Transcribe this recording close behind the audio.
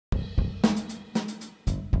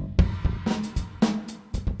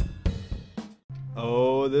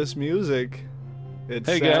Oh, this music. It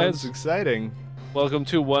Hey sounds guys, exciting. welcome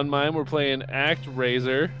to OneMind. We're playing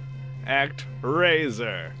ActRaiser,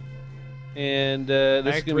 ActRaiser. and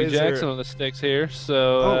this is gonna be ActRaiser. Jackson on the sticks here.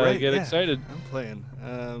 So Oh, right, get yeah. excited. I'm playing.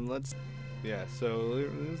 Yeah, so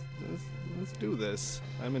let's do this.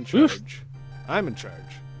 I'm in Oof. charge. I'm in charge.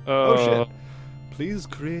 Oh, Uh, shit. Please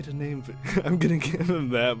create a name for... I'm gonna give him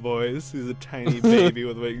that voice. He's a tiny baby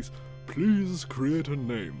with wings. Please create a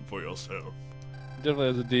name for yourself. Definitely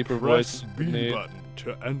has a deeper Press voice. B than me. button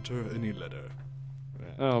to enter any letter.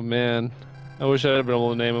 Oh man, I wish I had been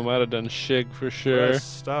able to name him. I'd have done Shig for sure. Press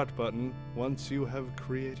start button once you have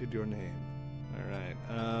created your name. Alright,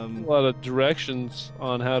 A lot of directions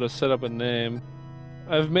on how to set up a name.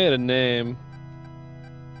 I've made a name.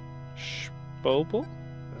 Spopel?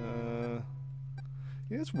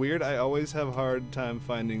 yeah, it's weird. I always have a hard time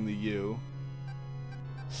finding the U.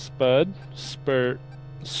 Spud?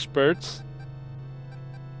 Spurts?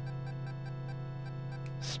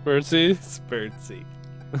 Spurtsy? Spurtsy.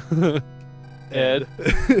 Ed.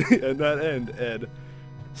 Yeah, not end, Ed.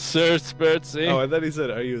 Sir Spurtsy. Oh, I thought he said,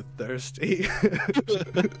 "Are you thirsty?"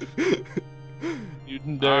 You I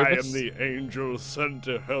nervous? am the angel sent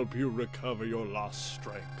to help you recover your lost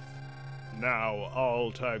strength. Now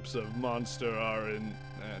all types of monster are in...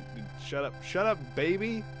 shut up,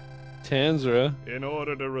 baby! Tanzra. In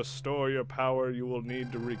order to restore your power, you will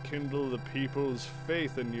need to rekindle the people's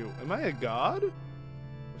faith in you. Am I a god?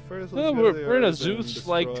 First, No, let's go to the we're in a earth and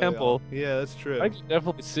Zeus-like destroy temple. all- Yeah, that's true. I can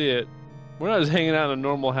definitely see it. We're not just hanging out in a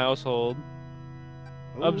normal household.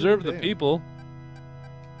 Ooh, Observe the damn. people.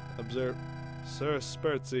 Observe. Sir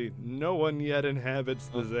Spurtsy, no one yet inhabits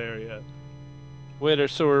this area. Wait,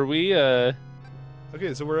 so are we,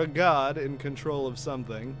 Okay, so we're a god in control of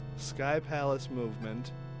something. Sky Palace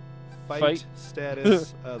movement. Fight.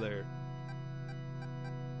 Status other.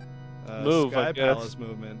 Move, Sky I guess. Palace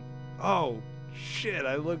movement. Oh, shit,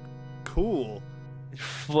 I look cool.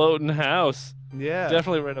 floating house? Yeah.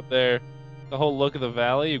 Definitely right up there. The whole look of the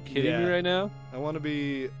valley. You kidding me Yeah. right now? I want to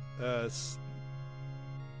be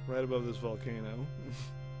right above this volcano.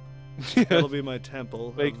 That'll be my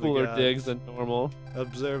temple. Way of the cooler gods. digs than normal.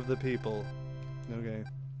 Observe the people. Okay.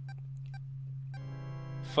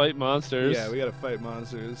 Fight monsters. Yeah, we gotta fight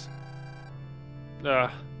monsters. Ugh.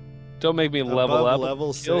 Don't make me level Above up.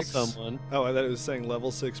 level Kill 6. someone. Oh, I thought it was saying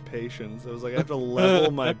level 6 patience. I was like, I have to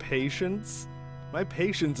level my patience? My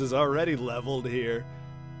patience is already leveled here.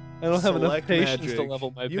 I don't have enough Select patience magic. to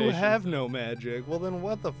level my You patience. have no magic. Well, then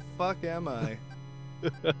what the fuck am I?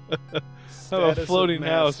 I'm a Status of floating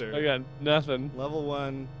house. master. I got nothing. Level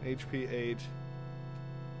 1, HP 8.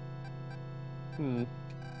 Alright,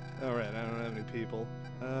 I don't have any people.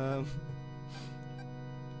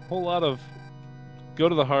 Whole lot of go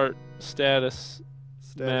to the heart status.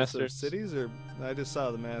 Status of Masters. cities, or I just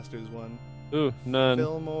saw the masters one. Ooh, none.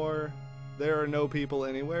 Fillmore. There are no people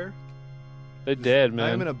anywhere. They dead,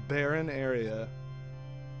 man. I'm in a barren area.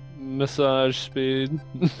 Massage speed.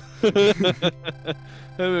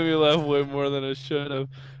 That made me laugh way more than I should have.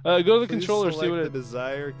 Go to the Please controller, see select what the it.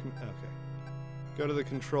 desired. Okay. Go to the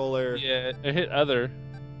controller. Yeah, I hit other.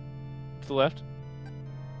 To the left.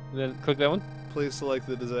 And then click that one. Please select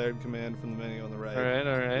the desired command from the menu on the right. All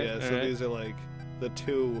right. Yeah, so alright. these are like the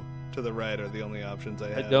two to the right are the only options I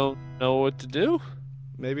I have. don't know what to do.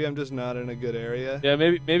 Maybe I'm just not in a good area. Yeah,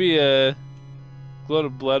 maybe go to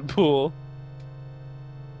blood pool.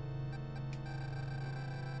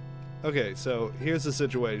 Okay, so here's the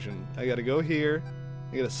situation. I gotta go here.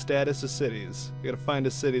 I got a status of cities. I gotta find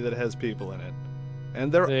a city that has people in it.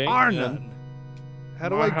 And there There you are go. none. How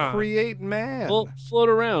do I Uh-huh. create man? Well, float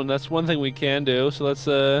around. That's one thing we can do. So let's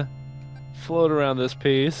float around this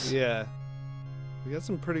piece. Yeah. We got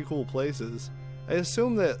some pretty cool places. I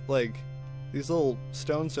assume that, like, these little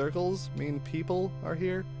stone circles mean people are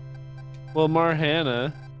here? Well,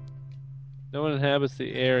 Marhana. No one inhabits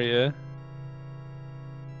the area.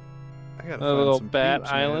 I gotta A find little some bat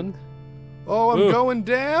peeps, man. island. Oh, I'm Ooh. going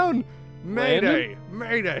down! Mayday!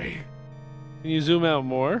 Mayday! Can you zoom out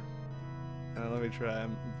more? Let me try.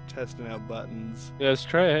 I'm testing out buttons. Yeah, let's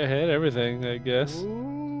try it. Hit everything, I guess.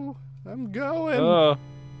 Ooh, I'm going! Oh.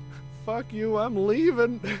 Fuck you, I'm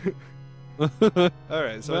leaving!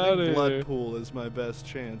 Alright, so I Outta think Blood here. Pool is my best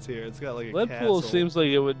chance here. It's got like a Lead castle. pool seems like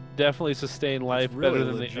it would definitely sustain life really better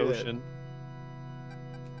than legit. the ocean.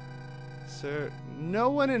 Sir, no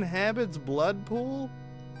one inhabits Blood Pool?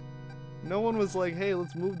 No one was like, hey,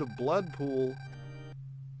 let's move to Blood Pool.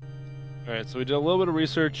 Alright, so we did a little bit of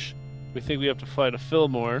research. We think we have to fight a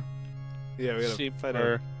Fillmore. Yeah, we gotta See fight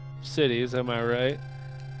our cities, am I right?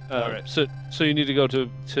 Alright. So you need to go to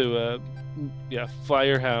yeah,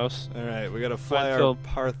 firehouse. All right, we gotta fly Red our film.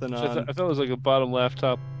 Parthenon. I thought it was like a bottom left,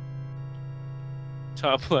 top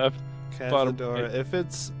left. bottom Cazadora. right. If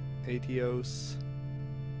it's Atios,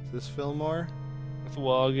 is this Fillmore?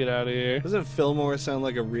 Well, get out of here. Doesn't Fillmore sound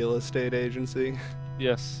like a real estate agency?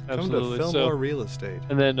 Yes, Come absolutely. to Fillmore Real Estate.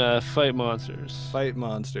 And then fight monsters. Fight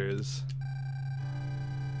monsters.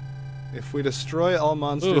 If we destroy all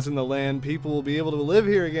monsters in the land, people will be able to live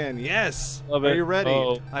here again. Yes! Love Are it. you ready?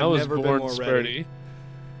 Oh, I I've was never been born more Spurtsy. ready.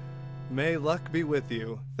 May luck be with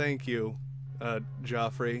you. Thank you,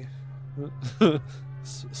 Joffrey.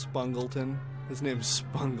 Spungleton. His name's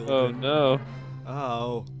Spungleton. Oh no.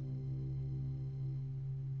 Oh.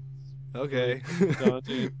 Okay.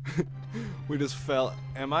 Daunting. We just fell.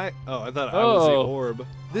 Am I? Oh, I thought I was the orb.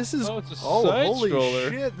 This is. Oh, it's a holy side-scroller.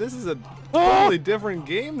 shit! This is a totally different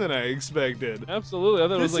game than I expected. Absolutely. I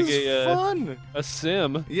thought This it was like is fun. a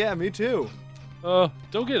sim. Yeah, me too. Oh,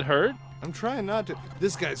 don't get hurt. I'm trying not to.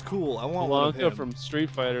 This guy's cool. I want one of Blanca him. from Street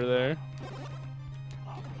Fighter there.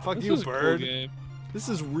 Fuck This you, is a cool bird. game. This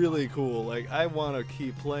is really cool. Like, I want to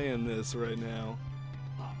keep playing this right now.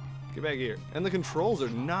 Get back here. And the controls are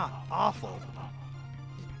not awful.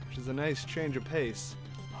 Which is a nice change of pace.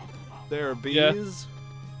 There are bees.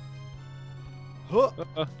 Yeah.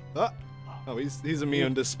 Huh. Oh, he's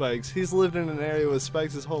immune to spikes. He's lived in an area with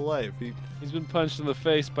spikes his whole life. He's been punched in the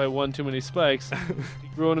face by one too many spikes. He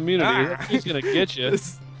grew an immunity. He's gonna get you.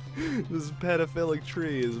 This pedophilic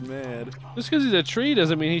tree is mad. Just because he's a tree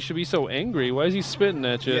doesn't mean he should be so angry. Why is he spitting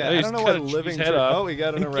at you? Yeah, Oh, I he's don't know cut why a tree's living head tree. off. Oh, he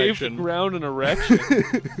got an He gave erection. the ground an erection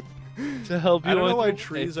to help you. I don't know on why your way.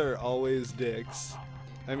 trees are always dicks.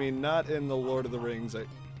 I mean, not in the Lord of the Rings.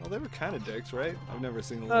 Well, they were kind of dicks, right? I've never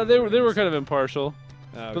seen the Lord of the They were Rings. kind of impartial,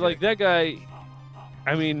 Oh, okay. but like that guy.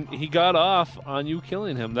 I mean, he got off on you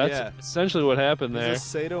killing him. That's essentially what happened there.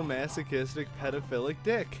 He's a sadomasochistic, pedophilic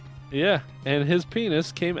dick. Yeah, and his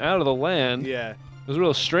penis came out of the land. Yeah. It was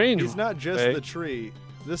real strange. He's not just way. the tree.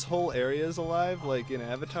 This whole area is alive, like in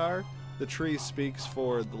Avatar. The tree speaks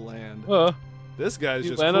for the land. Oh, This guy's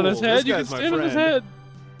you just land cool. on his head. This You can guy's my stand on his friend. head.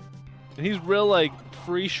 And he's real like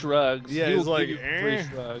free shrugs. Yeah, He he's will like, give you free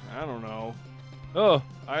shrug. I don't know. Oh,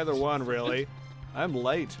 Either one, really. I'm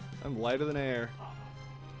light. I'm lighter than air.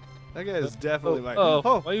 That guy is definitely my.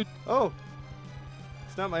 Why you?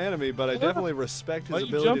 It's not my enemy, but I definitely respect his Why you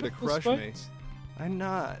ability to jumping the crush me. spikes? I'm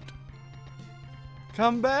not.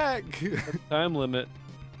 Come back, Time limit.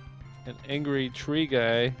 An angry tree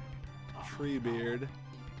guy. Treebeard.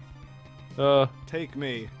 Oh, Take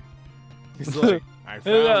me. He's like, I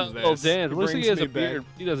hey, found little this. Dan. It Looks like brings he has me a beard.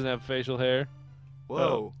 He doesn't have facial hair.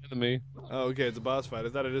 Whoa. Enemy. Oh, okay, it's a boss fight. I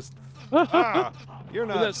thought I just. Ah, Ah, you're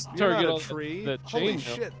not. That's You're target not all a tree. that Holy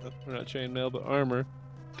chainmail. shit! Or not chainmail, but armor.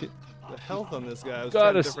 The health on this guy. I was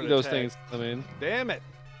Gotta trying see different those attacks. things. I mean, Damn it!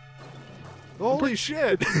 Holy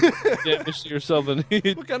shit! damage to yourself and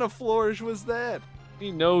What kind of flourish was that?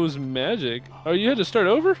 he knows magic. Oh, you had to start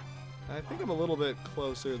over? I think I'm a little bit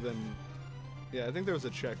closer than. Yeah, I think there was a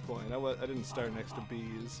checkpoint. I didn't start next to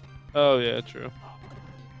bees. Oh yeah, true.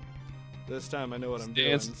 This time I know what I'm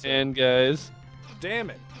Dance doing. So. and guys. Damn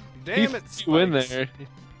it! Damn it! You in Spikes. there?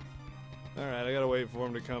 All right, I gotta wait for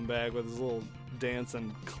him to come back with his little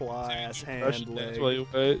dancing claw-ass Rush hand it, leg. that's why you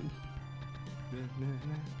wait.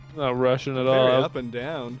 Not rushing at Very all. up and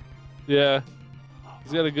down. Yeah,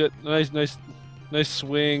 he's got a good, nice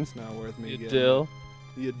swing. It's not worth me You getting. dill.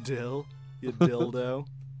 You dill. You dildo.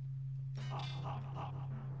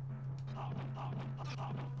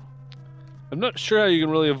 I'm not sure how you can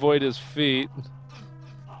really avoid his feet.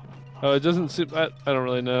 Oh, it doesn't seem. I don't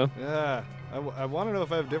really know. Yeah. I want to know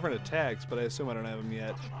if I have different attacks, but I assume I don't have them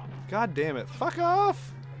yet. God damn it. Fuck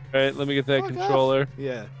off! All right, let me get that Fuck controller. off.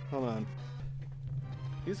 Yeah, hold on.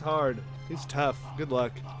 He's hard. He's tough. Good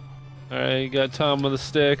luck. All right, you got Tom with the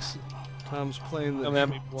sticks. Tom's playing the... Come at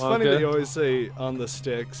me, It's funny that Blanca. you always say on the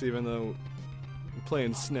sticks, even though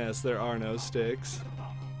playing SNES, there are no sticks.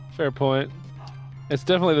 Fair point. It's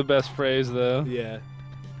definitely the best phrase, though. Yeah.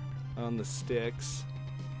 On the sticks.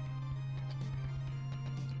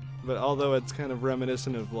 But although it's kind of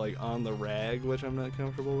reminiscent of like on the rag, which I'm not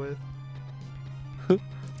comfortable with.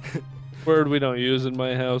 Word we don't use in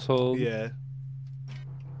my household. Yeah.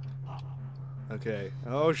 Okay.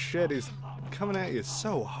 Oh shit, he's coming at you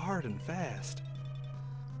so hard and fast.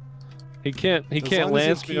 He can't As long as you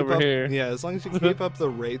lance me keep over up- here. Yeah, as long as you keep up the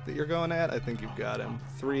rate that you're going at, I think you've got him.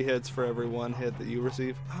 3 hits for every 1 hit that you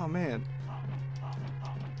receive. Oh man.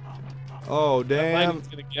 Oh That damn. lightning's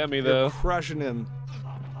gonna get me You're though. crushing him.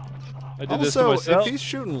 I did this to Also, myself. if he's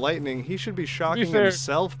shooting lightning, he should be shocking fair-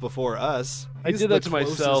 himself before us. I He's did the that to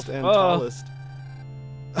myself. closest and Oh. tallest.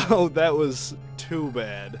 Oh, that was too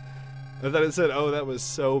bad. I thought it said, "Oh, that was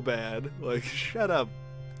so bad." Like, shut up,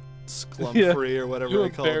 Sclumpfree or whatever You I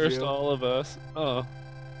called embarrassed you. all of us. Oh.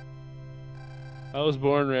 I was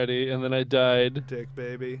born ready, and then I died. Dick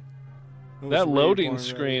baby. I was That really loading born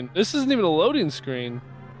screen. ready. This isn't even a loading screen.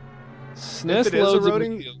 SNES If it is a loads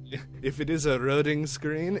loading, immediately. if it is a loading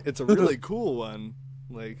screen, it's a really cool one.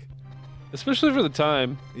 Like, Especially for the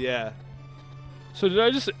time. yeah. So did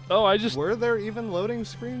I just... Oh, I just... Were there even loading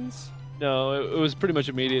screens? No, it was pretty much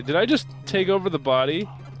immediate. Did I just take over the body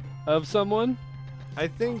of someone? I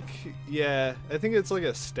think, yeah. I think it's like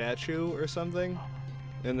a statue or something,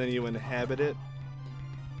 and then you inhabit it.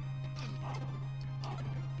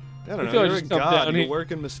 I don't We know. could You're a just come god. down You here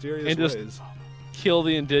work in mysterious and just- ways. Kill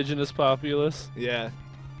the indigenous populace. Yeah.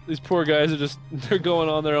 These poor guys are just... They're going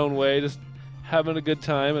on their own way, just having a good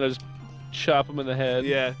time, and I just chop them in the head.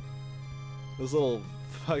 Yeah. Those little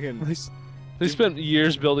fucking... They spent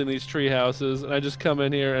years building these tree houses, and I just come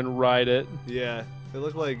in here and ride it. Yeah. They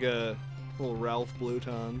look like little Ralph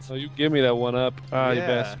Blutons. Oh, you give me that one up. Ah, you Yeah.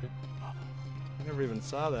 bastard. I never even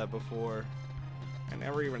saw that before. God,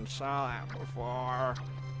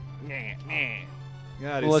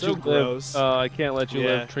 I'll he's let so you gross. live. I can't let you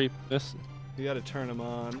Yeah. live, treepness. You gotta turn him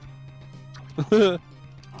on.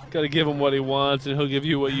 Gotta give him what he wants, and he'll give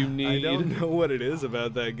you what you I need. don't know what it is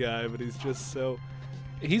about that guy, but he's just so...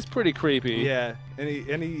 He's pretty creepy. Yeah, and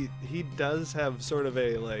he does have sort of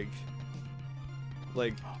a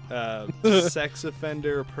sex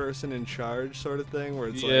offender person in charge sort of thing, where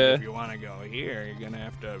it's like, Yeah. if you want to go here, you're gonna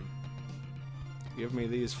have to give me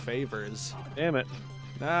these favors. Damn it.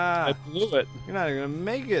 Nah, I blew it. you're not gonna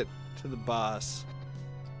make it to the boss.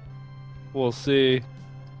 We'll see.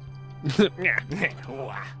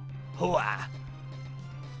 Hooah. Hooah.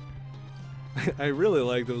 I really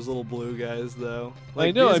like those little blue guys, though.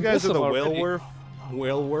 Like, know, these I guys miss are the them already. whale-wolf.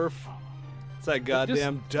 Whale-wolf. It's that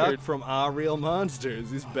goddamn duck weird. from Our Real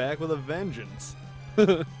Monsters. He's back with a vengeance.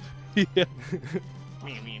 Yeah.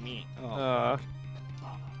 Oh,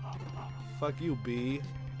 fuck you, bee.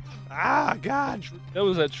 Ah, God! That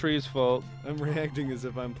was that tree's fault. I'm reacting as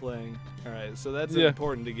if I'm playing. Alright, so that's Yeah.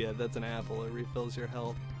 important to get. That's an apple. It refills your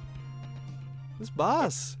health. This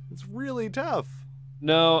boss, it's really tough.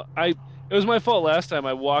 No, it was my fault last time.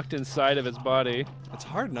 I walked inside of its body. It's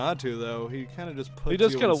hard not to, though. He kind of just puts He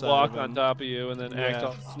just you kind of inside walk of on him. top of you and then act Yeah.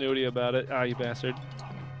 all snooty about it. Ah, you bastard.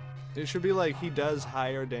 It should be like he does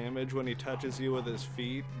higher damage when he touches you with his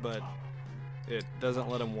feet, but it doesn't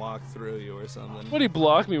let him walk through you or something. What, he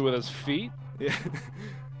blocked me with his feet? Yeah.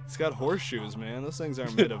 He's got horseshoes, man. Those things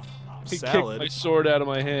aren't made of He kicked my salad. sword out of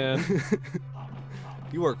my hand.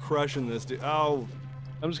 You are crushing this, dude. Oh,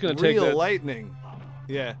 I'm just gonna take real that. lightning.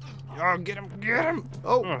 Yeah. Oh, get him, get him.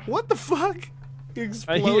 Oh, Ugh. what the fuck? He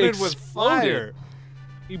exploded with fire.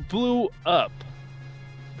 He blew up.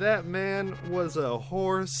 That man was a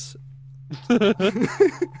horse.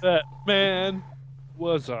 That man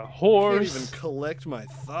was a I can't horse. even collect my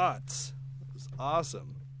thoughts. It was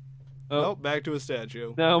awesome. Oh. Oh, back to a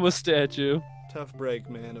statue. Now I'm a statue. Tough break,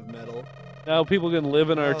 man of metal. Now people can live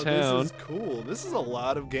in our Oh, town. This is cool. This is a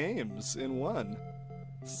lot of games in one.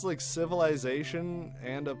 This is like Civilization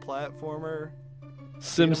and a platformer.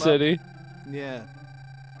 Sim up. City. Yeah.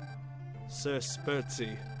 Sir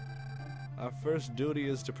Spurtsy, our first duty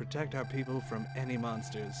is to protect our people from any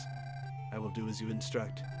monsters. I will do as you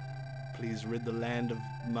instruct. Please rid the land of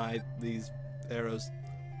these arrows.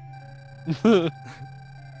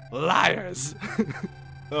 Liars!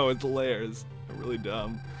 Oh, it's layers. I'm really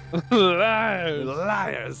dumb. Liars.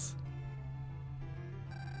 Liars!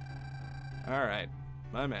 Alright,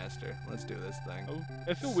 my master. Let's do this thing. Oh,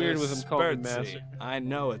 I feel weird with him calling me Spurtsy, master. I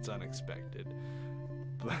know it's unexpected.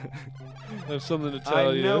 But I have something to tell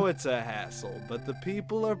I you. know it's a hassle, but the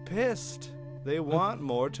people are pissed. They want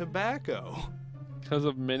more tobacco. Because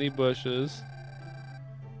of many bushes.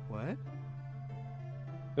 What?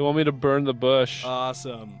 They want me to burn the bush.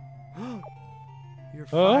 Awesome. You're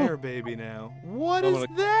Oh? fire baby now. What I'm is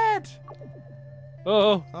gonna- that?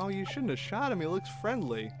 Oh, Oh, you shouldn't have shot him. He looks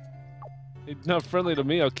friendly. he's not friendly to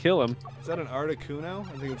me. I'll kill him. Is that an Articuno?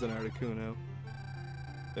 I think it's an Articuno.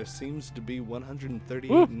 There seems to be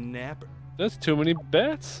 138 Ooh. napper. That's too many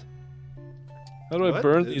bats. How do I What?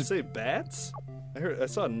 burn Did it these? say bats? I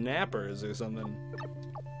saw nappers or something.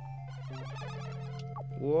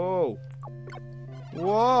 Whoa.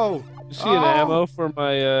 Whoa. You see an Oh! ammo for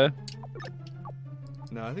my,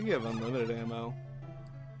 No, I think you have unlimited ammo.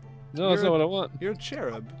 No, that's You're not what I want. You're a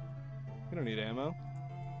cherub. You don't need ammo.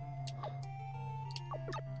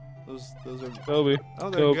 Those are. Kobe. Oh,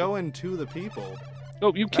 they're Kobe. going to the people.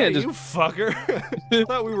 Nope, you can't Hey, just. you fucker! I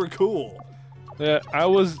thought we were cool. Yeah, I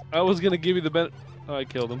was gonna give you the Oh, I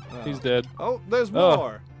killed him. Oh. He's dead. Oh, there's Oh.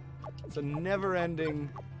 more. It's a never-ending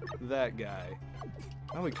that guy.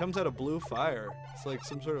 Oh, he comes out of blue fire. It's like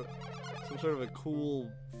some sort of a cool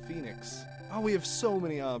phoenix. Oh, we have so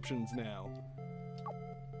many options now.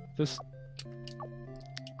 This.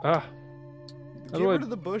 Ah. How Get do I? rid of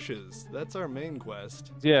the bushes. That's our main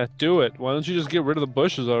quest. Yeah, do it. Why don't you just get rid of the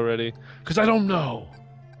bushes already? Because I don't know.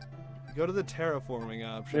 Go to the terraforming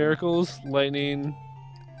option. Miracles, lightning.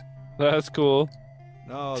 That's cool.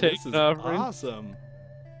 Oh, Take this is an offering. awesome.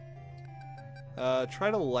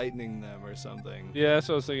 Try to lightning them or something. Yeah, that's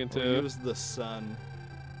what I was thinking Or too. use the sun.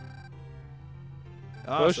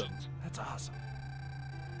 Bushes. Awesome. That's awesome.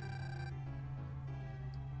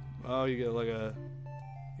 Oh, you get like a...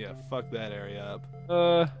 Yeah, fuck that area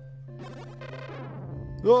up.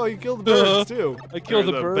 Oh, you killed the birds too. I killed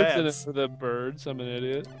Or the birds and bats. for the birds. I'm an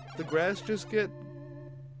idiot. The grass just get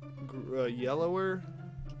yellower?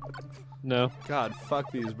 No. God,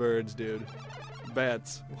 fuck these birds, dude.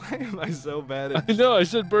 Bats. Why am I so bad at... I know, I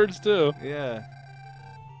said birds too. Yeah.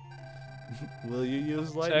 Will you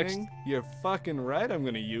use lightning? Text. You're fucking right I'm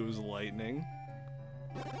gonna use lightning.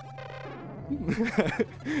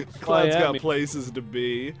 Cloud's at got me. places to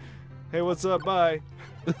be. Hey, what's up? Bye.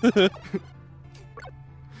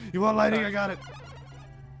 You want lightning? I got it.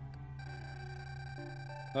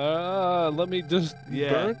 Let me just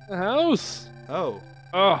Yeah. burn the house. Oh,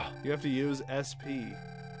 Oh. you have to use SP,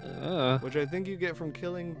 which I think you get from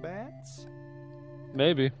killing bats?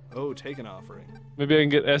 Maybe. Oh, take an offering. Maybe I can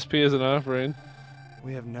get SP as an offering.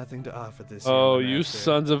 We have nothing to offer this Oh, young you master.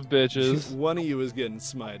 sons of bitches. One of you is getting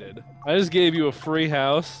smited. I just gave you a free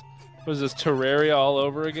house. What is this, Terraria all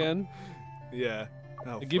over again? Yeah.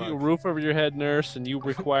 Oh, I give you a fuck. roof over your head, nurse, and you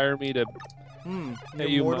require me to... You're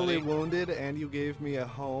you mortally money. wounded and you gave me a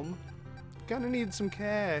home. Gonna need some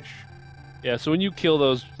cash. Yeah, so when you kill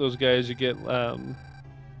those guys, you get,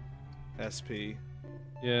 SP.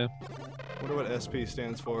 yeah, Wonder what SP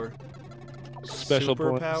stands for. special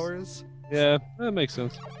points. Superpowers? Yeah, that makes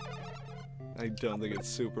sense. I don't think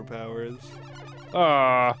it's superpowers.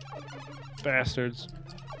 Ah, bastards.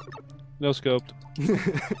 No scoped.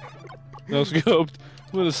 No scoped.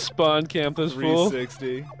 I'm gonna spawn camp this fool.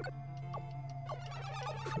 360.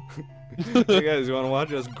 Hey guys, you wanna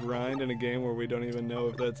watch us grind in a game where we don't even know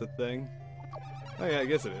if that's a thing? Oh yeah, I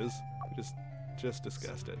guess it is. We just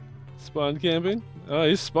discussed it. Spawn camping? Oh,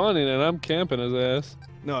 he's spawning and I'm camping his ass.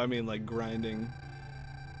 No, I mean like grinding.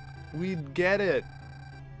 We'd get it.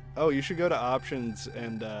 Oh, you should go to options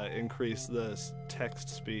and increase the text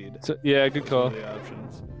speed. So, yeah, good Those are call. the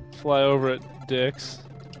options. Fly over it, dicks.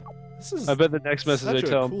 This is I bet the next message such they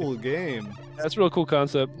a tell him. cool game. That's a real cool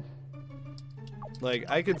concept. Like,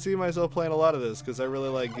 I could see myself playing a lot of this because I really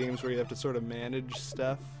like games where you have to sort of manage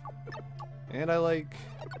stuff. And I like,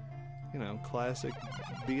 you know, classic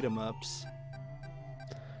beat 'em ups.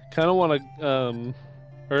 Kind of want to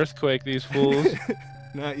earthquake these fools.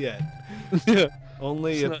 Not yet. Yeah.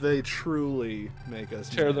 Only It's if not- they truly make us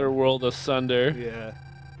Tear mad. their world asunder. Yeah.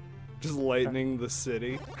 Just lightning the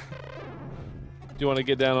city. Do you want to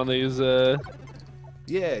get down on these?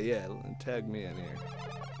 Yeah, tag me in here.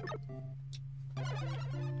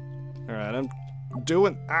 Alright, I'm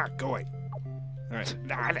doing... go away. Alright.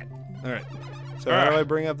 Alright. So how do I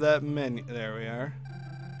bring up that menu? There we are.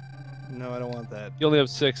 No, I don't want that. You only have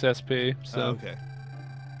 6 SP, so Okay.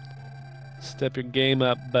 step your game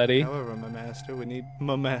up, buddy. However, my master, we need...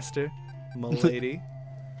 My master. My lady.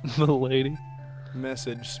 My lady.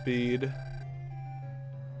 Message speed.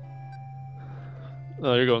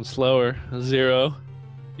 Oh, you're going slower. 0.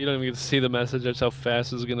 You don't even get to see the message. That's how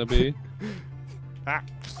fast it's gonna be.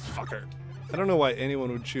 Fucker. I don't know why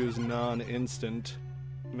anyone would choose non-instant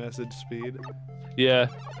message speed. Yeah.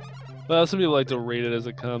 Well, some people like to read it as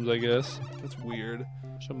it comes, I guess. That's weird.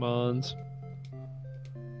 Shamans.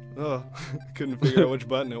 Oh, couldn't figure out which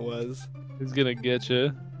button it was. He's gonna get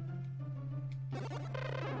you.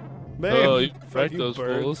 Man, Oh, you fuck wrecked you, those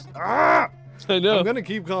birds. fools. Ah! I know. I'm gonna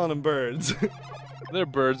keep calling them birds. They're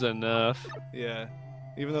birds enough. Yeah.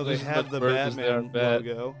 Even though they Just have let the birds as they are Batman bad.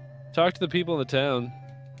 logo. Talk to the people in the town.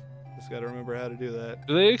 Just gotta remember how to do that.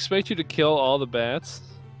 Do they expect you to kill all the bats?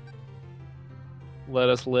 Let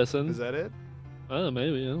us listen. Is that it? Oh,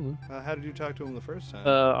 maybe. I don't know. How did you talk to him the first time?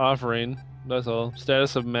 Offering. That's all.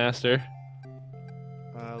 Status of master.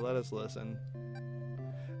 Let us listen.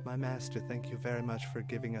 My master, thank you very much for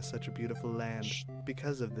giving us such a beautiful land.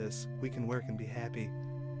 Because of this, we can work and be happy.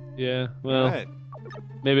 Yeah. Well, Alright.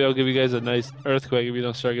 maybe I'll give you guys a nice earthquake if you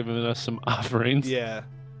don't start giving us some offerings. Yeah.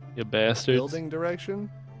 You bastards. Building direction?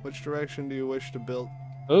 Which direction do you wish to build?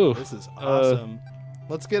 Oh. This is awesome.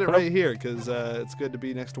 Let's get it right here, because it's good to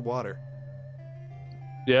be next to water.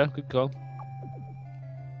 Yeah, good call.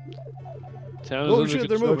 Town is Oh under shit,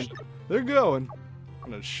 they're moving. construction. They're going.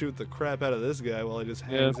 I'm gonna shoot the crap out of this guy while he just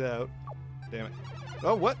hangs out. Damn it.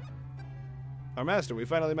 Oh, what? Our master, we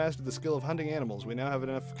finally mastered the skill of hunting animals. We now have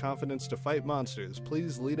enough confidence to fight monsters.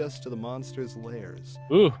 Please lead us to the monsters' lairs.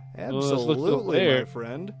 Ooh. Absolutely, my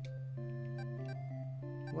friend.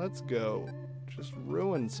 Let's go. Just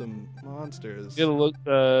ruin some monsters. You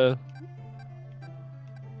gotta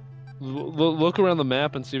look around the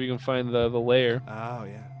map and see if you can find the lair. Oh,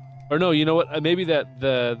 yeah. Or no, you know what? Maybe that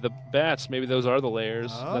the bats. Maybe those are the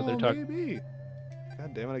lairs that they're talking. Maybe.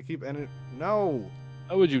 God damn it! I keep ending. No.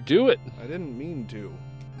 How would you do it? I didn't mean to.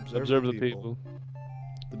 Observe the people.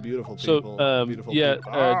 The beautiful people. So, beautiful yeah,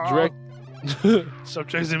 people. direct. Stop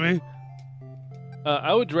chasing me.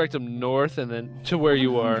 I would direct them north and then to where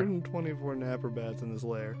you are. 124 napper bats in this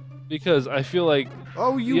lair. Because I feel like.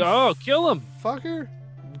 Oh, you. Oh, kill him! Fucker!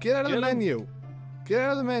 Get out of the menu. Get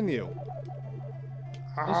out of the menu.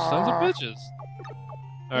 Those sons of bitches.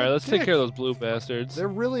 All right, let's take care of those blue bastards. They're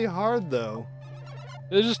really hard though.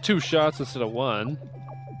 There's just 2 shots instead of 1.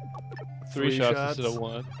 3 shots instead of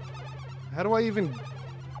 1. How do I even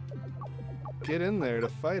get in there to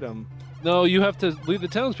fight them? No, you have to lead the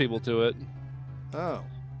townspeople to it. Oh.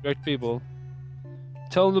 Direct people.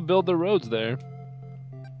 Tell them to build their roads there.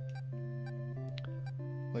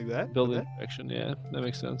 Like that? Build like in direction, yeah. That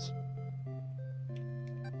makes sense.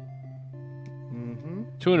 Mm-hmm.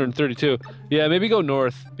 232. Yeah, maybe go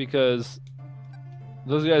north, because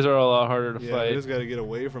those guys are a lot harder to fight. We just gotta get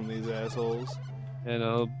away from these assholes. I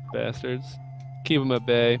know, bastards. Keep them at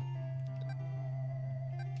bay.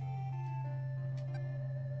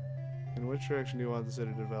 In which direction do you want the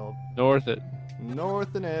city to develop? North it.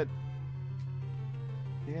 North in it.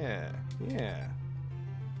 Yeah, yeah.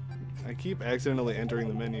 I keep accidentally entering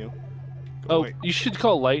the menu. Go away. You should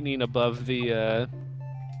call lightning above the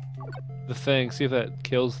thing. See if that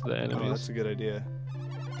kills the enemies. Oh, that's a good idea.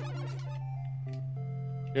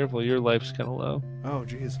 Careful, your life's kind of low. Oh,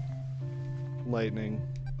 jeez. Lightning.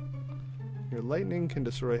 Your lightning can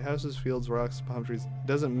destroy houses, fields, rocks, palm trees.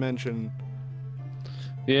 Doesn't mention.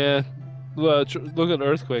 Yeah. Well, look at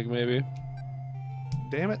earthquake, maybe.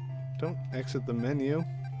 Damn it. Don't exit the menu.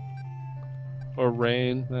 Or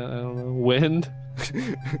rain. I don't know. Wind.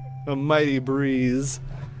 A mighty breeze.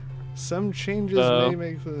 Some changes may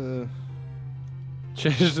make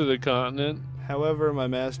change to the continent. However, my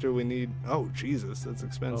master, we need. Oh, Jesus, that's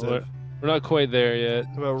expensive. We're not quite there yet.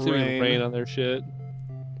 How about see if we can rain? rain on their shit.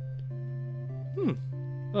 Oh,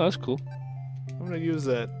 that's cool. I'm gonna use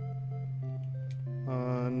that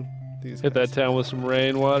on these. Hit that town with some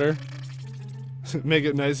rainwater. Make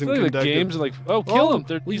it nice and Look at the conductive. games like, oh, kill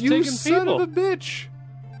him! He's you taking son people. of a bitch!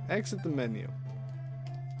 Exit the menu.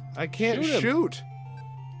 I can't shoot.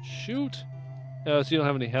 Shoot. Oh, so you don't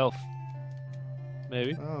have any health.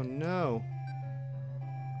 Maybe. Oh no.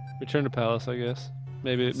 Return to palace, I guess.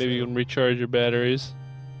 Maybe you can recharge your batteries.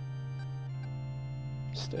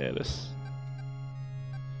 Status.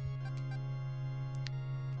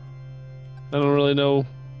 I don't really know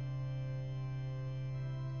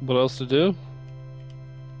what else to do.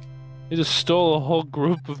 He just stole a whole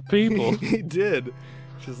group of people. He did.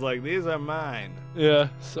 She's like, these are mine. Yeah,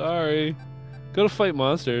 sorry. Go to fight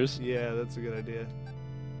monsters. Yeah, that's a good idea.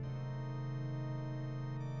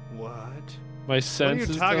 What? My sense What are is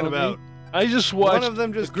you talking telling about? me. I just watched One of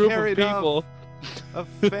them just a group of carried people. off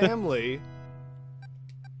a family.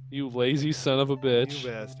 You lazy son of a bitch. You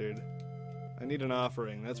bastard. I need an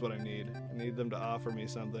offering. That's what I need. I need them to offer me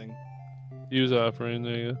something. Use offering,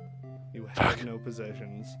 there you go. You have no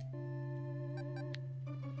possessions.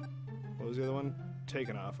 What was the other one? Take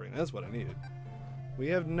an offering. That's what I needed. We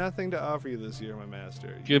have nothing to offer you this year, my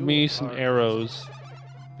master. Give me some arrows.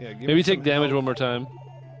 Yeah, give Maybe me take some damage health. one more time,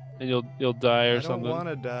 and you'll die or something. I don't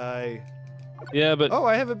want to die. Yeah, but oh,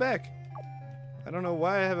 I have it back. I don't know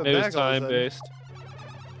why I have it maybe back. it's all of a time sudden. based.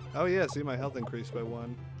 Oh yeah, see my health increased by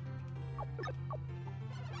 1.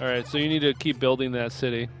 All right, so you need to keep building that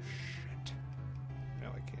city. Shit. No,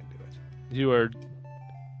 I can't do it. You are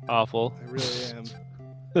awful. I really am.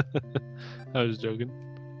 I was joking.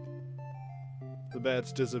 The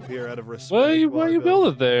bats disappear out of respect. Why you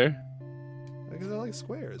build it there? Because I like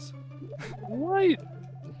squares. Why?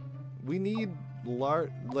 We need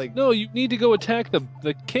like. No, you need to go attack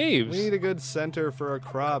the caves. We need a good center for our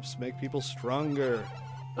crops. Make people stronger.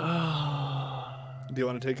 Do you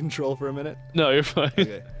want to take control for a minute? No, you're fine.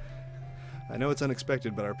 Okay. I know it's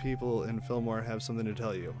unexpected, but our people in Fillmore have something to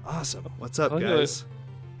tell you. Awesome. What's up, guys?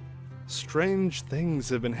 Strange things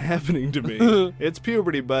have been happening to me. It's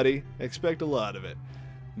puberty, buddy. Expect a lot of it.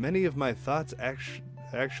 Many of my thoughts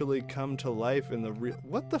actually come to life in the real...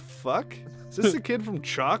 What the fuck? Is this a kid from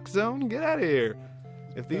Chalk Zone? Get out of here.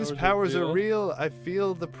 If these powers are real, I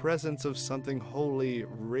feel the presence of something holy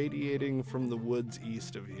radiating from the woods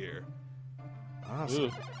east of here. Awesome.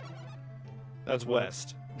 Ooh. That's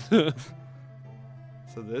west. So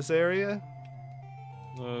this area?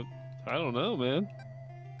 I don't know, man.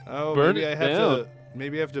 Oh, Burn maybe it I have down. to.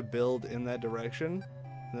 Maybe I have to build in that direction,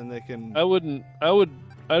 and then they can.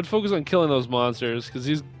 I'd focus on killing those monsters because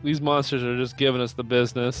these monsters are just giving us the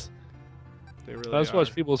business. They really I just are.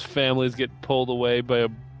 watch people's families get pulled away by a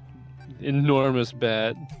enormous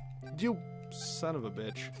bat. You son of a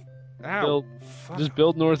bitch! Ow! Build, Fuck. just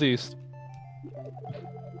build northeast.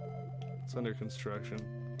 It's under construction.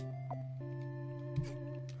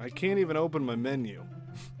 I can't even open my menu.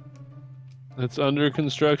 It's under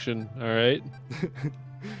construction. All right.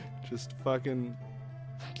 Just fucking.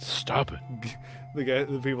 Stop it.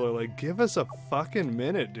 The people are like, give us a fucking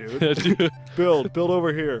minute, dude. Yeah, dude. Build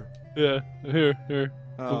over here. Yeah. Here. Look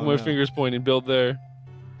Oh, at my no. fingers pointing. Build there.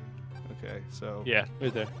 Okay, so. Yeah,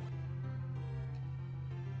 right there.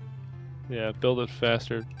 Yeah, build it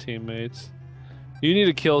faster, teammates. You need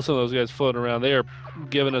to kill some of those guys floating around. They are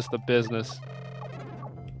giving us the business.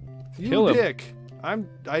 You Kill him. dick.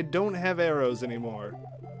 I don't have arrows anymore.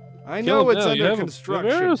 I Kill know him it's now. You under have 'em. You have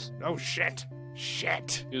construction. arrows? Oh shit!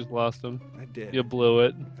 Shit! You just lost them. I did. You blew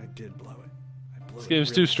it. I did blow it. I blew This it game's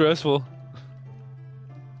really- too stressful.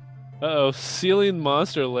 Uh-oh, ceiling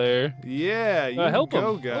monster lair. Yeah, you help 'em. go,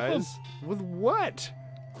 Help 'em. guys. With what?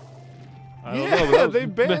 I don't Yeah, know, but that was they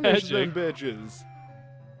banished magic. them bitches.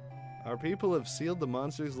 Our people have sealed the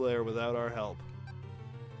monster's lair without our help.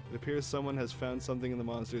 It appears someone has found something in the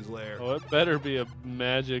monster's lair. Oh, it better be a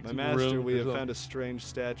magic My master, room we or have something. found a strange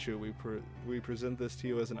statue. We present this to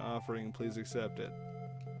you as an offering. Please accept it.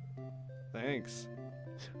 Thanks.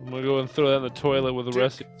 I'm gonna go and throw that in the toilet with the Dick,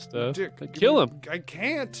 rest of the stuff. Dick, Like, give kill me- him. I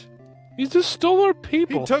can't. He just stole our He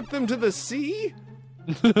people. took them to the sea?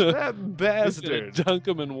 He's That gonna bastard. dunk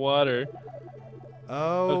him in water.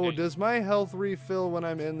 Oh, Okay. does my health refill when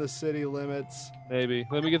I'm in the city limits? Maybe.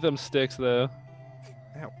 Let me get them sticks though.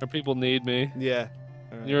 Ow. Our people need me. Yeah.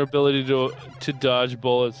 All right. Your ability to dodge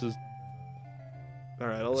bullets is. All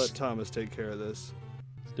right, I'll let Thomas take care of this.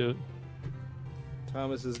 Let's do it.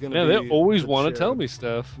 Thomas is gonna Yeah, be. they always the want to tell sheriff. me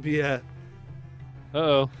stuff. Yeah.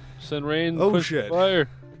 Uh-oh. Send rain. Oh, push shit. Fire.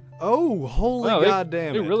 Oh, holy Wow,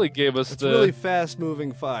 goddamn They it! really gave us It's the. really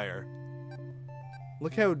fast-moving fire.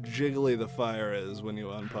 Look how jiggly the fire is when you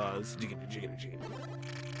unpause. Jiggly, jiggly, jiggly.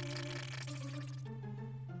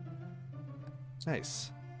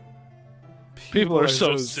 Nice. People are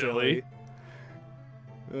so silly.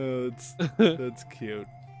 Oh, that's cute.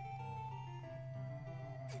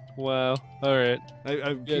 Wow. All right. I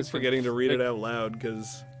keep Yes, forgetting to read like- it out loud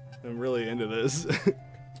because I'm really into this.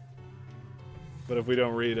 But if we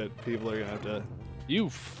don't read it, people are gonna have to. You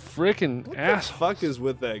freaking What ass. the fuck is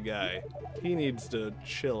with that guy? He needs to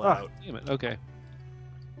chill Ah, out. damn it. Okay.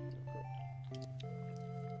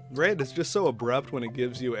 Right? It's just so abrupt when it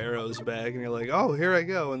gives you arrows back, and you're like, "Oh, here I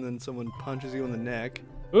go," and then someone punches you in the neck.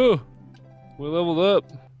 Ooh. We leveled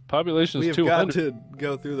up. Population We is have got 200. to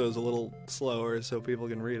go through those a little slower so people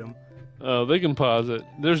can read them. Oh, they can pause it.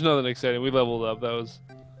 There's nothing exciting. We leveled up. That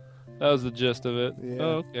was the gist of it. Yeah. Oh,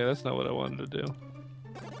 okay. That's not what I wanted to do.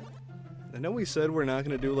 I know we said we're not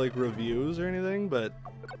going to do like reviews or anything, but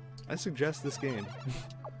I suggest this game.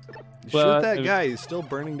 Well, Shoot that I- guy. He's still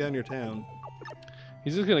burning down your town.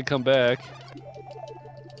 He's just gonna come back.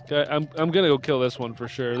 Okay, I'm gonna go kill this one for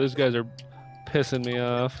sure. These guys are pissing me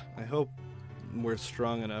off. I hope we're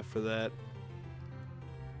strong enough for that.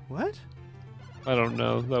 What? I don't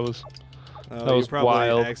know. That was Oh, That was you probably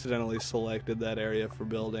wild. accidentally selected that area for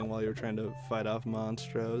building while you were trying to fight off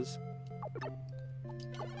monstros.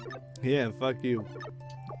 Yeah, fuck you.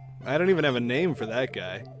 I don't even have a name for that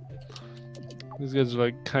guy. these guys are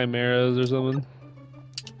like chimeras or something.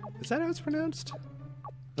 Is that how it's pronounced?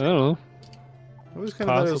 I don't know. I always kind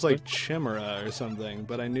of thought it was Possibly. like chimera or something,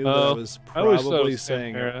 but I knew that Oh, I was I always thought it probably was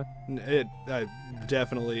saying chimera. it. It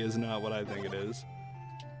definitely is not what I think it is.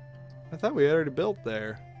 I thought we already built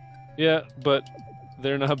there. Yeah, but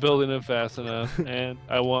they're not building it fast enough, and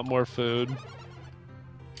I want more food.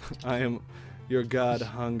 I am. Your god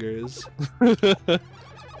hungers.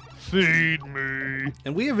 Feed me.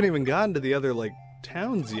 And we haven't even gotten to the other like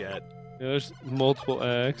towns yet. Yeah, there's multiple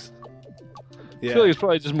acts. I Yeah. feel like it's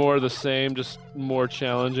probably just more of the same, just more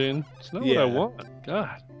challenging. It's not what Yeah. I want.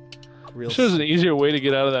 God. Real This is an easier way to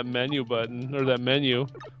get out of that menu button, or that menu.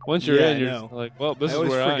 Once you're Yeah, in, I you're know. just like, well, this I is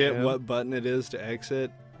always where forget I am. what button it is to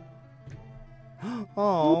exit.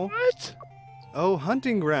 Oh, What? Oh,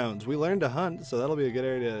 hunting grounds. We learned to hunt, so that'll be a good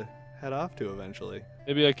area to head off to eventually.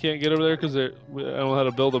 Maybe I can't get over there because I don't know how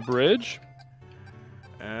to build a bridge?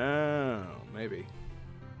 Oh, maybe.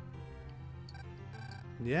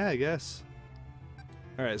 Yeah, I guess.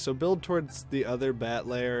 Alright, so build towards the other bat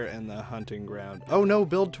lair and the hunting ground. Oh no,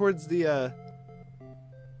 build towards the,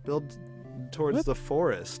 the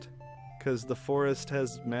forest. Because the forest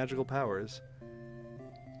has magical powers.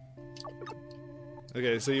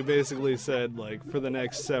 Okay, so you basically said, like, for the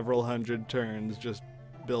next several hundred turns, just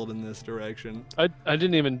build in this direction. I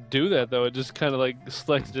didn't even do that, though. It just kind of, like,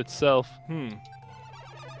 selected itself. Man,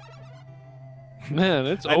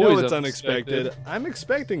 it's I always know it's unexpected. I'm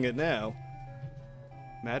expecting it now.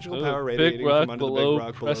 Magical power radiating big rock from under the below, big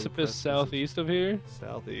rock below. precipice southeast of here.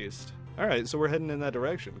 Southeast. Alright, so we're heading in that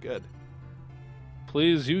direction. Good.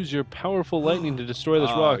 Please use your powerful lightning to destroy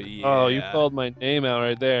this rock. Yeah. Oh, you called my name out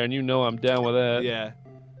right there, and you know I'm down with that. Yeah.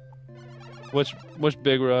 Which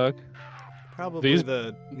big rock? Probably These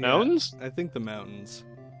the mountains? I think the mountains.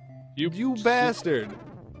 You bastard!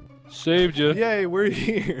 Saved you. Yay, we're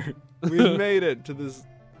here. We've made it to this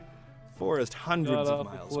forest hundreds Got of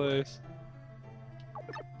off the miles away. place.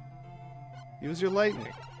 Use your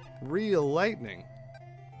lightning. Real lightning.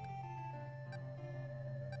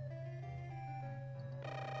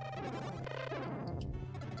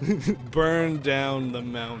 Burn down the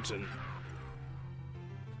mountain.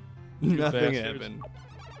 Nothing bastards. happened.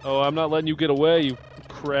 Oh, I'm not letting you get away, you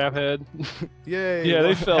craphead. Yay! Yeah,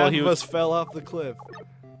 they fell. Half of us fell off the cliff.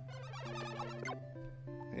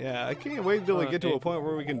 Yeah, I can't wait until we get to a point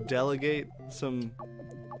where we can delegate some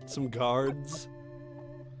guards.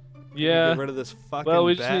 Yeah. Get rid of this fucking Well,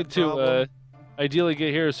 we just bat need to problem. ideally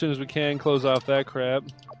get here as soon as we can, close off that crap.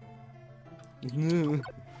 Ugh.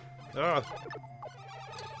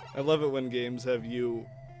 I love it when games have you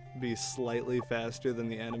be slightly faster than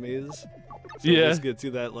the enemies. So Yeah. This gets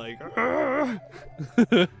you that, like,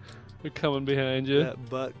 They're coming behind you. that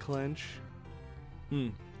butt clench.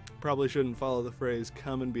 Probably shouldn't follow the phrase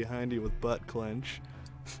coming behind you with butt clench.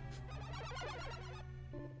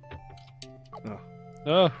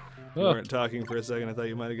 Oh. We weren't talking for a second. I thought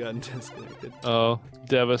you might have gotten disconnected. Oh,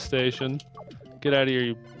 devastation. Get out of here,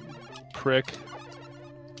 you prick.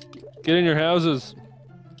 Get in your houses.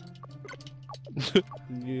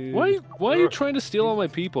 Why are you trying to steal all my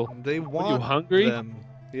people? They What, want you hungry? them.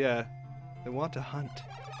 Yeah. They want to hunt.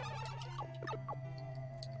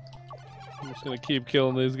 I'm just gonna keep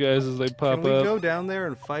killing these guys as they pop Can we up. go down there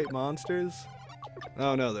and fight monsters?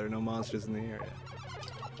 Oh no, there are no monsters in the area.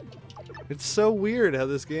 It's so weird how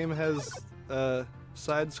this game has a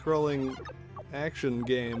side-scrolling action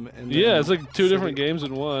game and Yeah, then it's like two different city- games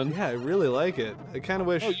in one. Yeah, I really like it. I kind of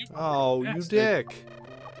wish. Oh, you you bastard. dick!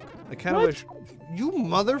 I kind of What? wish. You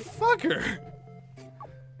motherfucker!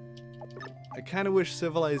 I kind of wish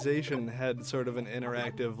Civilization had sort of an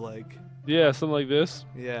interactive, like, Yeah, something like this.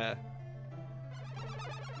 yeah.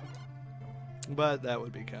 But that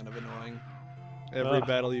would be kind of annoying. Every Ugh.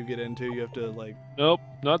 battle you get into, you have to, like... Nope,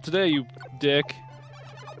 not today, you dick.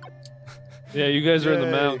 Yeah, you guys are in the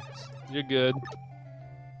Yay. mountains. You're good.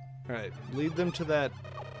 Alright, lead them to that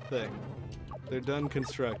thing. They're done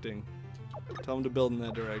constructing. Tell them to build in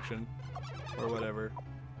that direction. Or whatever.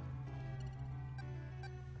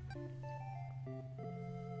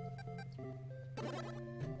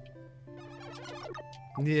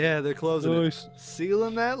 Yeah, they're closing Nice. it.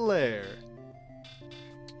 Sealing that lair.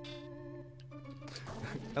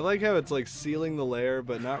 I like how it's like sealing the lair,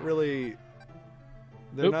 but not really...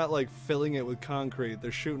 They're Nope. not like filling it with concrete.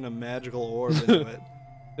 They're shooting a magical orb into it.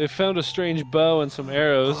 They found a strange bow and some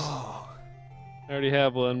arrows. Oh, I already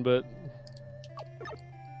have one, but...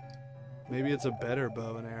 maybe it's a better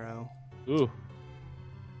bow and arrow. Ooh.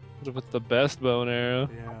 What if it's the best bow and arrow?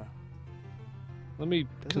 Yeah. Let me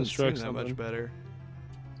Doesn't construct seem that something. much better.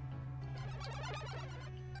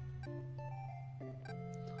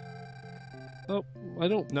 Oh, I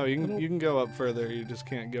don't... No, you I can don't- you can go up further. You just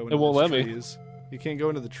can't go into won't the let me. trees. You can't go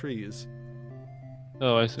into the trees.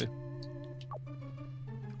 Oh, I see.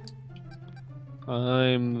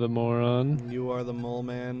 I'm the moron. You are the mole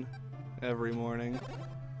man every morning.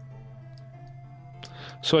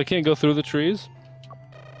 So I can't go through the trees?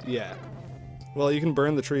 Yeah. Well, you can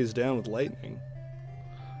burn the trees down with lightning.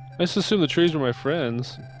 I just assumed the trees were my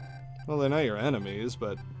friends. Well, they're not your enemies,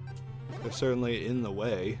 but they're certainly in the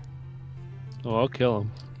way. Oh, I'll kill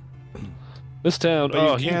them. This town.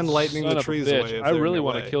 But you oh, can lightning son the of a trees bitch. away if I they're in really your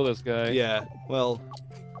want way. to kill this guy. Yeah. Well,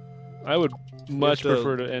 I would much to-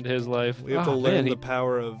 prefer to end his life. we have to Ah, learn man, the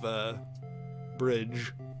power of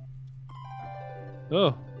bridge.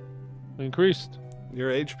 Oh, increased.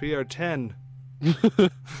 Your HP are 10.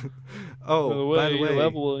 Oh, by the way, your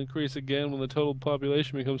level will increase again when the total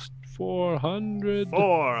population becomes 400.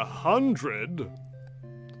 400?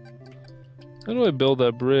 How do I build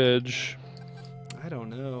that bridge? I don't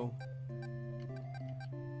know.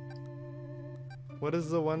 What is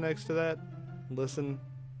the one next to that? Listen.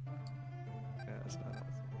 Yeah, it's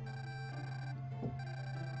not.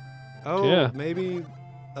 Oh, Yeah. maybe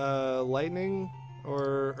lightning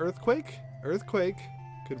or earthquake? Earthquake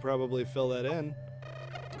could probably fill that in.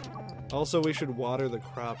 Also, we should water the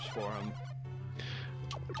crops for them.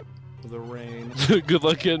 The rain. Good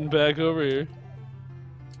luck getting back over here.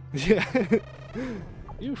 Yeah.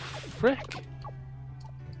 You frick.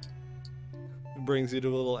 It brings you to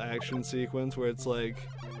a little action sequence where it's like,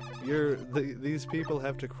 these people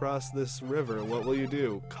have to cross this river. What will you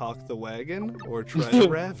do? Caulk the wagon or try to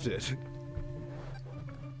raft it?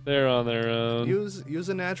 They're on their own. Use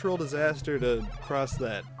a natural disaster to cross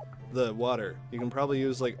the water. You can probably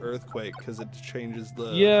use like earthquake because it changes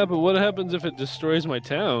the. Yeah, but what happens if it destroys my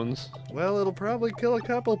towns? Well, it'll probably kill a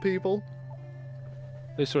couple people.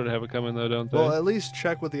 They sort of have it coming though, don't they? Well, at least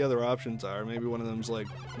check what the other options are. Maybe one of them's like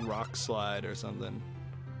rock slide or something.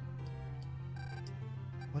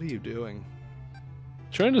 What are you doing?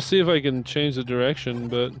 Trying to see if I can change the direction,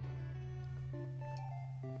 but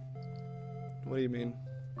What do you mean?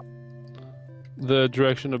 the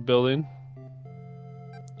direction of building.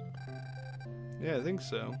 Yeah, I think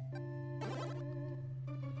so.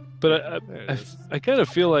 But There it is. I kind of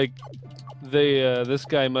feel like this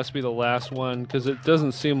guy must be the last one because it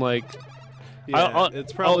doesn't seem like. Yeah,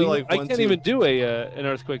 it's probably like I once can't you- even do an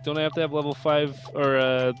earthquake. Don't I have to have level 5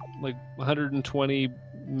 or like 120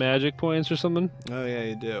 magic points or something? Oh yeah,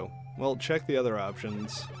 you do. Well, check the other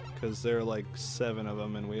options because there are like 7 of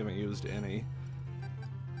them and we haven't used any.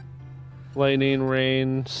 Lightning,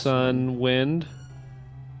 rain, sun, wind.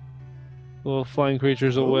 Little flying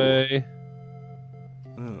creatures Ooh. away.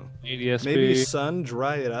 Oh. ADSB. Maybe sun,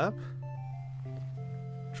 dry it up.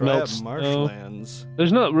 Dry Melt up snow. marshlands.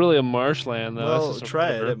 There's not really a marshland though. Well, That's just a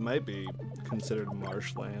try it. river. It might be considered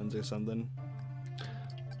marshlands or something.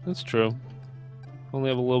 That's true. Only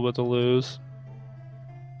have a little bit to lose.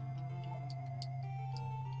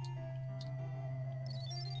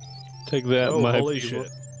 Take that, Oh, my holy people.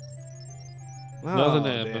 shit! Nothing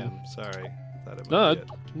Oh, happened. damn. Sorry. Thought it No, might be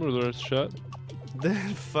it. what are the shot?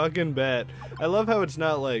 That fucking bat. I love how it's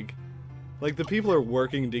not like the people are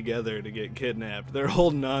working together to get kidnapped. They're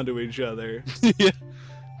holding on to each other. Yeah.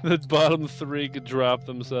 The bottom 3 could drop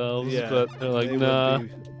themselves, Yeah, but they're like, they would nah, be-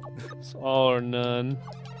 it's all or none.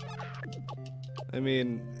 I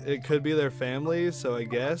mean, it could be their family, so I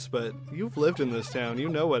guess, but you've lived in this town. You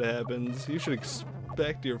know what happens. You should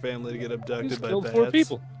expect your family to get abducted He's by killed bats. 4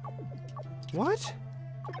 people. What?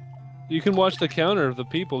 You can watch the counter of the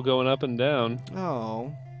people going up and down.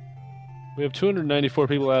 Oh. We have 294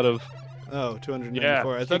 people out of. Oh, 294. Yeah,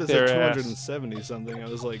 I thought kick it said their ass. 270 something. I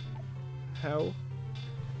was like, how?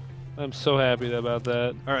 I'm so happy about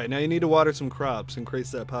that. All right, now you need to water some crops, increase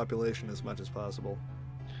that population as much as possible.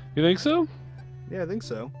 You think so? Yeah, I think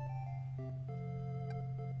so.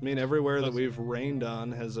 I mean, everywhere that we've rained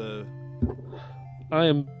on has a... I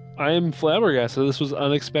am flabbergasted. This was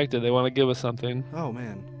unexpected. They want to give us something. Oh,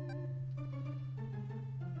 man.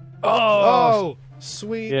 Oh!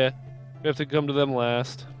 Sweet. Yeah. We have to come to them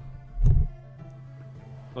last.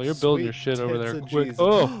 Oh, you're building your Sweet shit over tits there of quick. Jesus.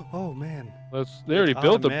 Oh! Oh, man. They already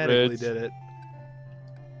built the Automatically bridge. did it.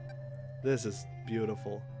 This is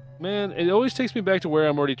beautiful. Man, it always takes me back to where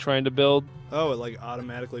I'm already trying to build. Oh, it like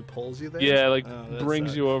automatically pulls you there? Yeah, like Oh, that brings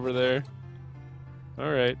sucks. you over there.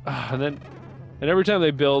 All right, and every time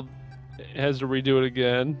they build, it has to redo it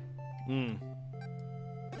again. Mm.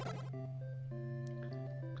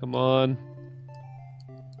 Come Come on.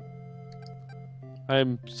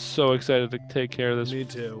 I'm so excited to take care of this Me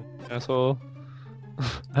too. asshole. I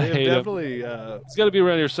I have hate him. definitely, He's got to be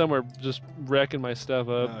around here somewhere, just wrecking my stuff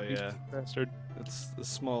up. Oh, yeah. Bastard. it's a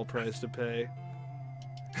small price to pay.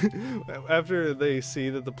 After they see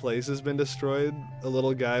that the place has been destroyed, a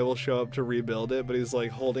little guy will show up to rebuild it, but he's like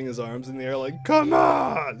holding his arms in the air like, come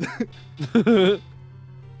on!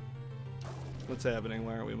 What's happening?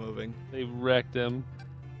 Why aren't we moving? They wrecked him.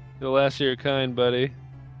 The last of your kind, buddy.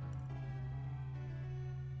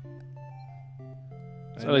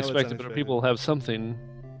 It's I know unexpected, but people have something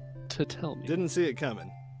to tell me. Didn't see it coming,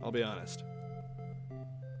 I'll be honest.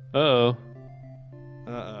 Uh-oh.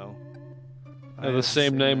 Uh-oh. I have the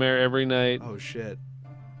same nightmare every night. Oh, shit.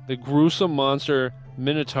 The gruesome monster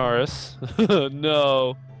Minotaurus.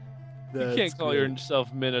 No. You can't call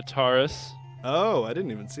yourself Minotaurus. Oh, I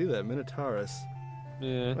didn't even see that. Minotaurus.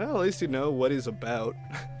 Yeah, Well, at least you know what he's about.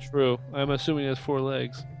 true. I'm assuming he has 4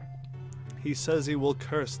 legs. He says he will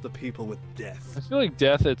curse the people with death. I feel like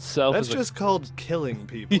death itself That's is just called killing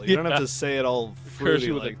people. You don't have to say it all Curse fruity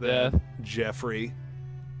you with like a that, death. Jeffrey.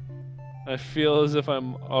 I feel as if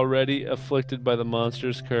I'm already afflicted by the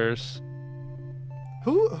monster's curse.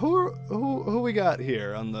 Who we got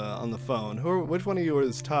here on the phone? Which one of you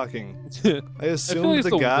is talking? I assumed like it's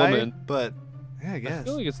the the guy, woman. but yeah, I I guess.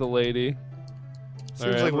 feel like it's the lady. Seems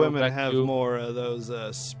Alright, like we're women back have to- more of those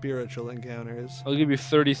spiritual encounters. I'll give you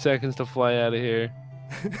 30 seconds to fly out of here.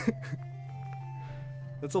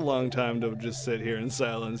 That's a long time to just sit here in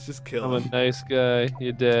silence. Just kill I'm a him. nice guy.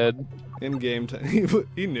 You're dead. In game time,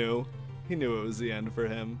 he knew. He knew it was the end for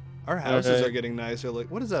him. Our houses Alright. are getting nicer. Like,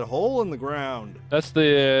 what is that hole in the ground? That's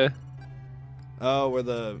the, Oh, where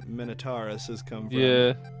the Minotaurus has come from.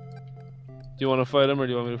 yeah. Do you want to fight him or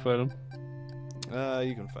do you want me to fight him?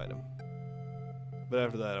 You can fight him. But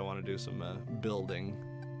after that, I want to do some building.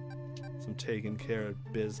 Some taking care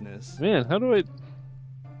of business. Man, how do I...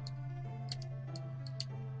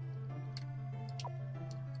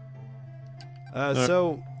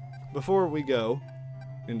 So, before we go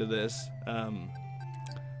into this,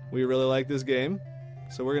 we really like this game,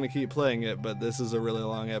 so we're going to keep playing it, but this is a really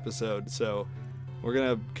long episode, so we're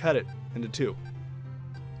going to cut it into 2.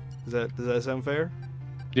 Does that sound fair?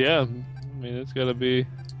 Yeah, I mean, it's gotta be...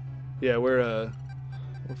 Yeah, we're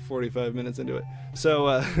 45 minutes into it.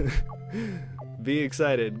 So, be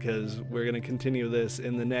excited, because we're going to continue this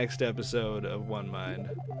in the next episode of OneMind.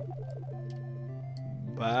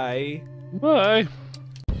 Bye. Bye.